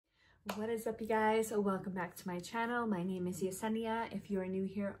What is up, you guys? Welcome back to my channel. My name is Yesenia. If you are new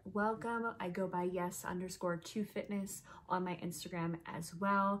here, welcome. I go by yes_2fitness on my Instagram as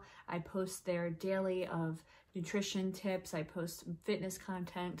well. I post there daily of nutrition tips. I post fitness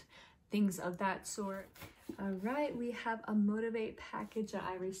content, things of that sort. All right, we have a Motiv8 package that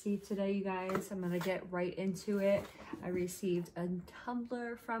I received today, you guys. I'm gonna get right into it. I received a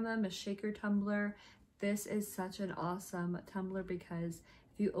tumbler from them, a shaker tumbler. This is such an awesome tumbler because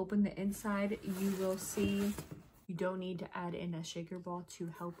if you open the inside, you will see you don't need to add in a shaker ball to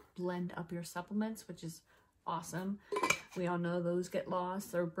help blend up your supplements, which is awesome. We all know those get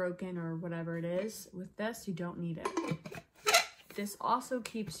lost or broken or whatever it is. With this, you don't need it. This also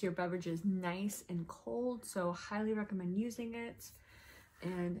keeps your beverages nice and cold, so highly recommend using it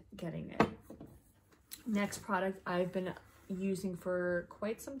and getting it. Next product I've been using for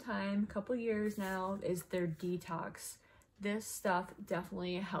quite some time, a couple years now, is their detox. This stuff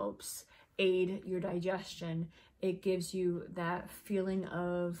definitely helps aid your digestion. It gives you that feeling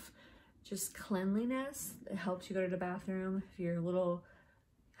of just cleanliness. It helps you go to the bathroom. If you're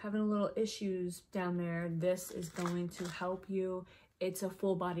having a little issues down there, this is going to help you. It's a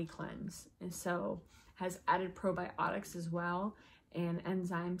full body cleanse, and so has added probiotics as well and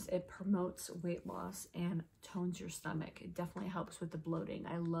enzymes. It promotes weight loss and tones your stomach. It definitely helps with the bloating.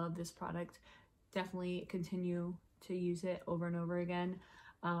 I love this product. Definitely continue to use it over and over again.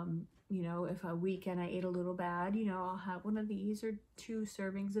 You know, if a weekend I ate a little bad, you know, I'll have one of these or 2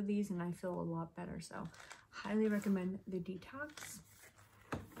 servings of these and I feel a lot better. So highly recommend the detox.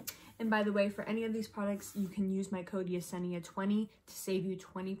 And by the way, for any of these products, you can use my code Yesenia20 to save you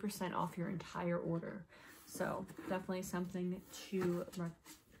 20% off your entire order. So definitely something to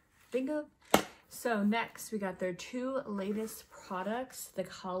think of. So next we got their 2 latest products, the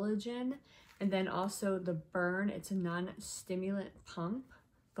collagen and then also the burn. It's a non-stimulant pump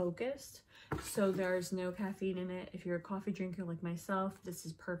focused. So there's no caffeine in it. If you're a coffee drinker like myself, this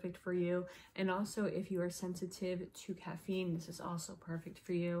is perfect for you. And also if you are sensitive to caffeine, this is also perfect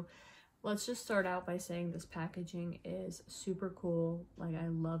for you. Let's just start out by saying this packaging is super cool. Like, I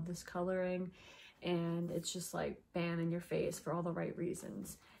love this coloring and it's just like bam in your face for all the right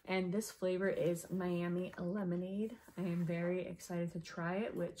reasons. And this flavor is Miami lemonade. I am very excited to try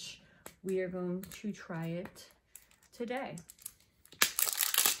it, which we are going to try it today.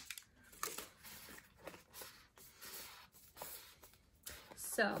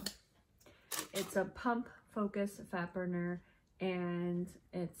 So it's a pump focus fat burner, and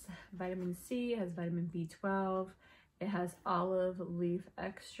it's vitamin C, it has vitamin B12, it has olive leaf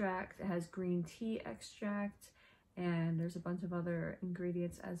extract, it has green tea extract, and there's a bunch of other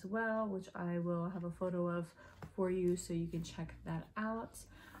ingredients as well, which I will have a photo of for you so you can check that out.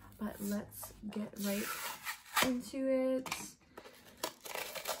 But let's get right into it.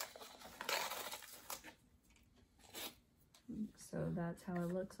 So that's how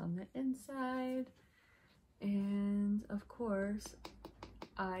it looks on the inside. And of course,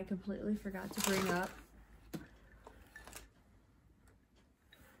 I completely forgot to bring up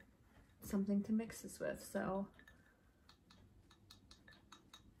something to mix this with. So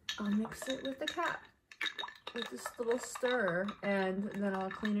I'll mix it with the cap with this little stir, and then I'll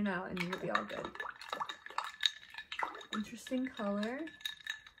clean it out and it'll be all good. Interesting color.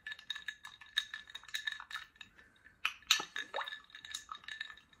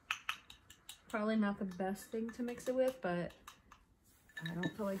 Probably not the best thing to mix it with, but I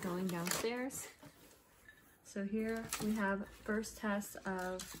don't feel like going downstairs. So here we have first test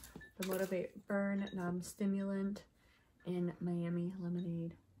of the Motiv8 Burn Non-Stimulant in Miami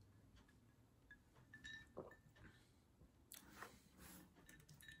Lemonade.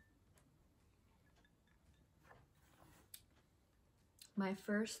 My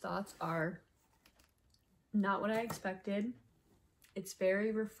first thoughts are not what I expected. It's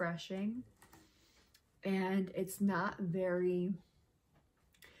very refreshing and it's not very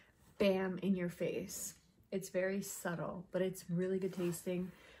bam in your face. It's very subtle, but it's really good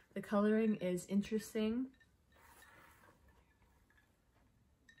tasting. The coloring is interesting,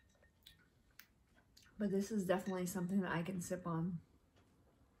 but this is definitely something that I can sip on.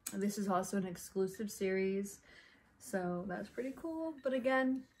 This is also an exclusive series, so that's pretty cool. But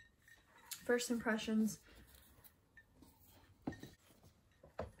again, first impressions.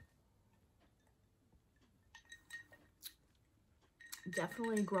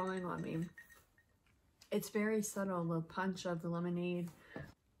 Definitely growing on me. It's very subtle, the punch of the lemonade,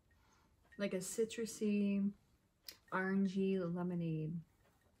 like a citrusy, orangey lemonade.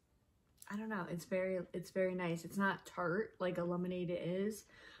 I don't know, it's very nice. It's not tart like a lemonade is,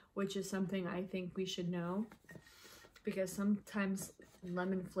 which is something I think we should know, because sometimes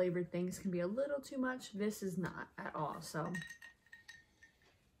lemon flavored things can be a little too much. This is not at all. So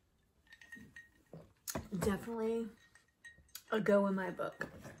definitely a go in my book.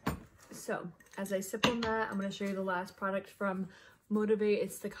 So as I sip on that, I'm going to show you the last product from Motiv8.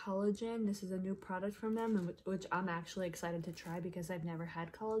 It's the collagen. This is a new product from them, which I'm actually excited to try because I've never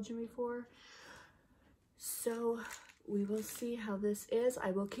had collagen before. So we will see how this is.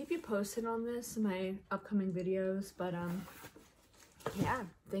 I will keep you posted on this in my upcoming videos, but yeah,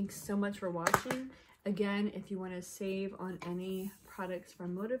 thanks so much for watching. Again, if you want to save on any products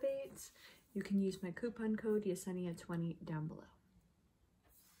from Motiv8, you can use my coupon code Yesenia20 down below.